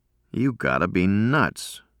"You gotta be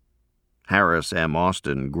nuts." Harris M.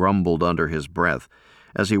 Austin grumbled under his breath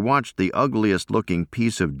as he watched the ugliest-looking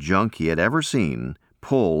piece of junk he had ever seen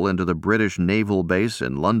pull into the British naval base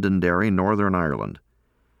in Londonderry, Northern Ireland.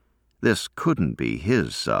 This couldn't be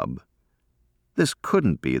his sub. This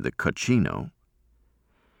couldn't be the Cochino.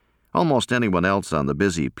 Almost anyone else on the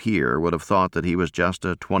busy pier would have thought that he was just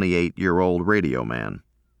a 28-year-old radio man.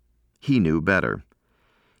 He knew better.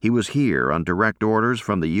 He was here on direct orders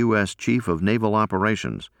from the U.S. Chief of Naval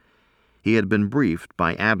Operations. He had been briefed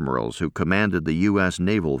by admirals who commanded the U.S.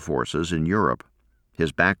 naval forces in Europe.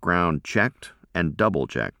 His background checked and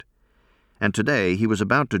double-checked. And today he was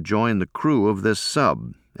about to join the crew of this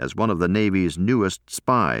sub as one of the Navy's newest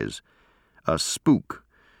spies, a spook,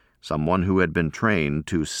 someone who had been trained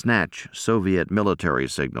to snatch Soviet military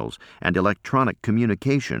signals and electronic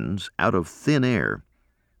communications out of thin air.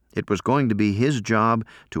 It was going to be his job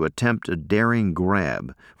to attempt a daring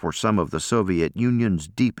grab for some of the Soviet Union's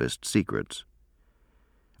deepest secrets.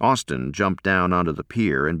 Austin jumped down onto the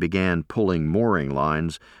pier and began pulling mooring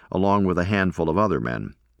lines along with a handful of other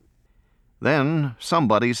men. Then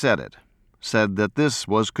somebody said that this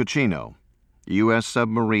was Cochino, U.S.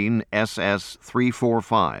 submarine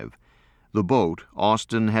SS-345, the boat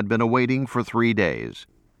Austin had been awaiting for 3 days.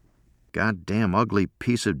 "Goddamn ugly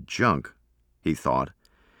piece of junk," he thought,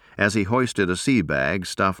 as he hoisted a sea bag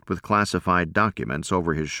stuffed with classified documents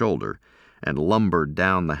over his shoulder and lumbered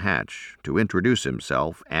down the hatch to introduce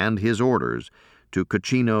himself and his orders to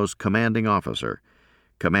Cochino's commanding officer,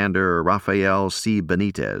 Commander Rafael C.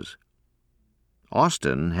 Benitez.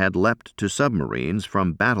 Austin had leapt to submarines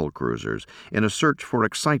from battle cruisers in a search for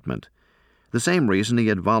excitement, the same reason he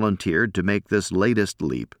had volunteered to make this latest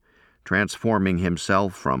leap, transforming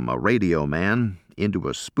himself from a radio man into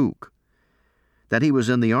a spook. That he was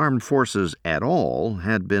in the armed forces at all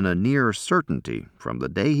had been a near certainty from the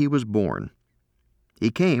day he was born.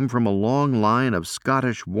 He came from a long line of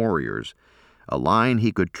Scottish warriors, a line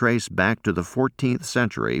he could trace back to the 14th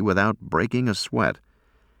century without breaking a sweat.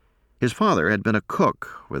 His father had been a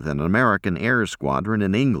cook with an American air squadron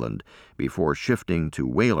in England before shifting to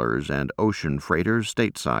whalers and ocean freighters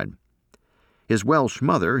stateside. His Welsh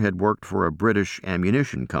mother had worked for a British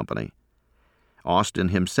ammunition company. Austin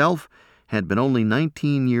himself had been only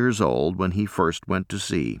 19 years old when he first went to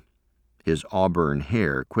sea, his auburn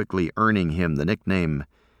hair quickly earning him the nickname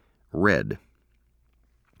Red.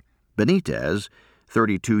 Benitez,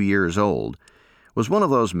 32 years old, was one of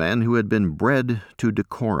those men who had been bred to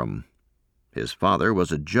decorum. His father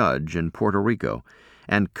was a judge in Puerto Rico,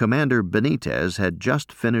 and Commander Benitez had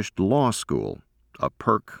just finished law school, a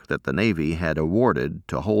perk that the Navy had awarded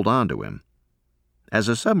to hold on to him. As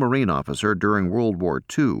a submarine officer during World War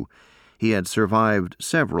II, he had survived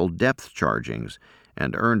several depth chargings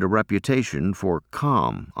and earned a reputation for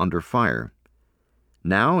calm under fire.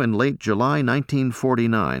 Now, in late July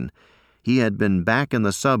 1949, he had been back in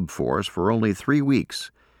the sub-force for only 3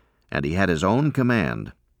 weeks, and he had his own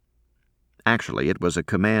command. Actually, it was a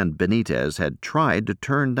command Benitez had tried to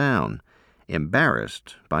turn down,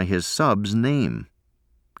 embarrassed by his sub's name.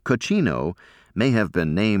 Cochino may have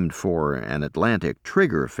been named for an Atlantic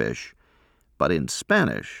triggerfish, but in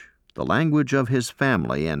Spanish, the language of his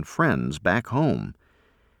family and friends back home,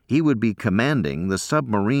 he would be commanding the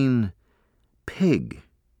submarine Pig.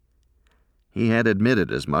 He had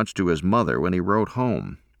admitted as much to his mother when he wrote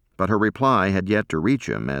home, but her reply had yet to reach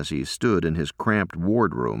him as he stood in his cramped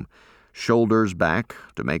wardroom, shoulders back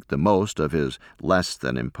to make the most of his less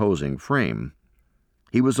than imposing frame.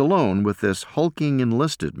 He was alone with this hulking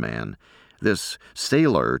enlisted man, this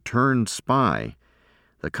sailor turned spy,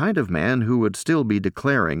 the kind of man who would still be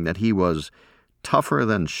declaring that he was tougher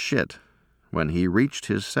than shit when he reached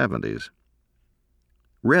his 70s.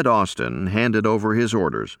 Red Austin handed over his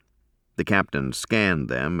orders. The captain scanned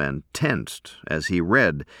them and tensed as he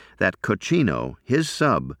read that Cochino, his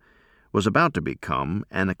sub, was about to become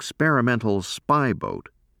an experimental spy boat.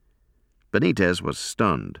 Benitez was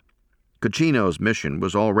stunned. Cochino's mission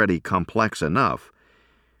was already complex enough.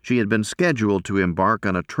 She had been scheduled to embark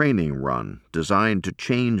on a training run designed to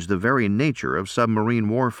change the very nature of submarine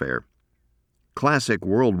warfare. Classic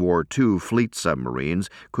World War II fleet submarines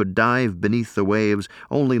could dive beneath the waves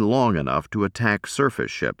only long enough to attack surface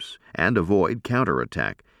ships and avoid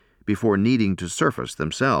counterattack before needing to surface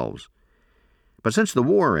themselves. But since the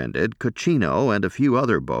war ended, Cochino and a few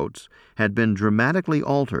other boats had been dramatically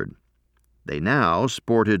altered. They now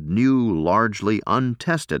sported new, largely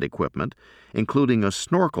untested equipment, including a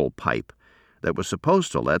snorkel pipe that was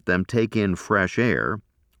supposed to let them take in fresh air,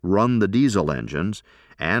 run the diesel engines,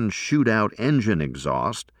 and shoot out engine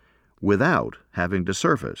exhaust without having to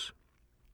surface.